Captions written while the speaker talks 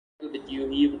which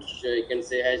you can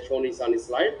say has shown is on his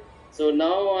slide. So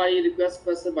now I request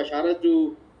Professor Bashara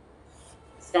to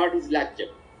start his lecture.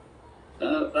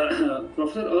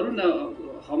 Professor Arun,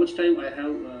 how much time I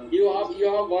have? You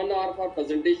have 1 hour for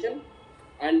presentation,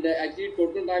 and actually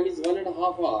total time is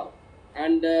 1.5 hour,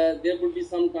 and there could be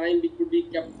some time which could be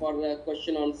kept for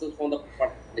question answers from the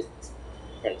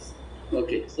participants.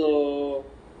 Okay. So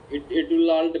it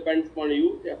will all depend upon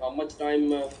you how much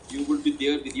time you will be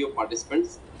there with your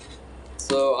participants.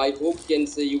 So I hope can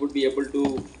say you would be able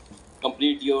to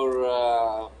complete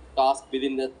your task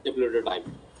within the stipulated time.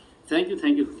 Thank you,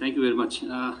 thank you, thank you very much.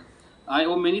 I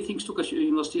owe many things to Kashmir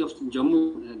University of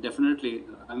Jammu. Definitely,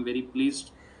 I'm very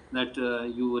pleased that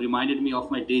you reminded me of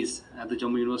my days at the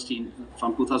Jammu University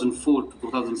from 2004 to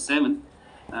 2007.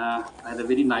 I had a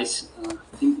very nice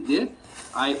thing there.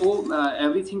 I owe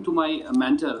everything to my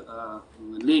mentor,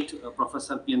 late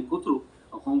Professor P.N. Kutru,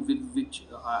 whom with which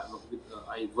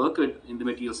I worked in the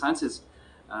material sciences.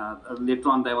 Later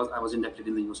on, I was inducted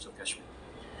in the University of Kashmir.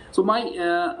 So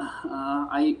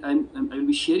I will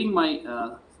be sharing my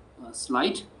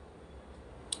slide.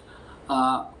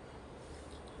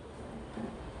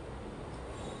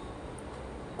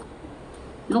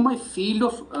 My field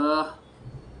of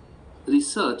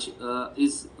research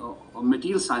is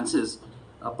material sciences,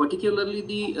 particularly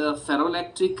the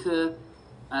ferroelectric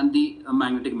and the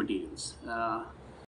magnetic materials.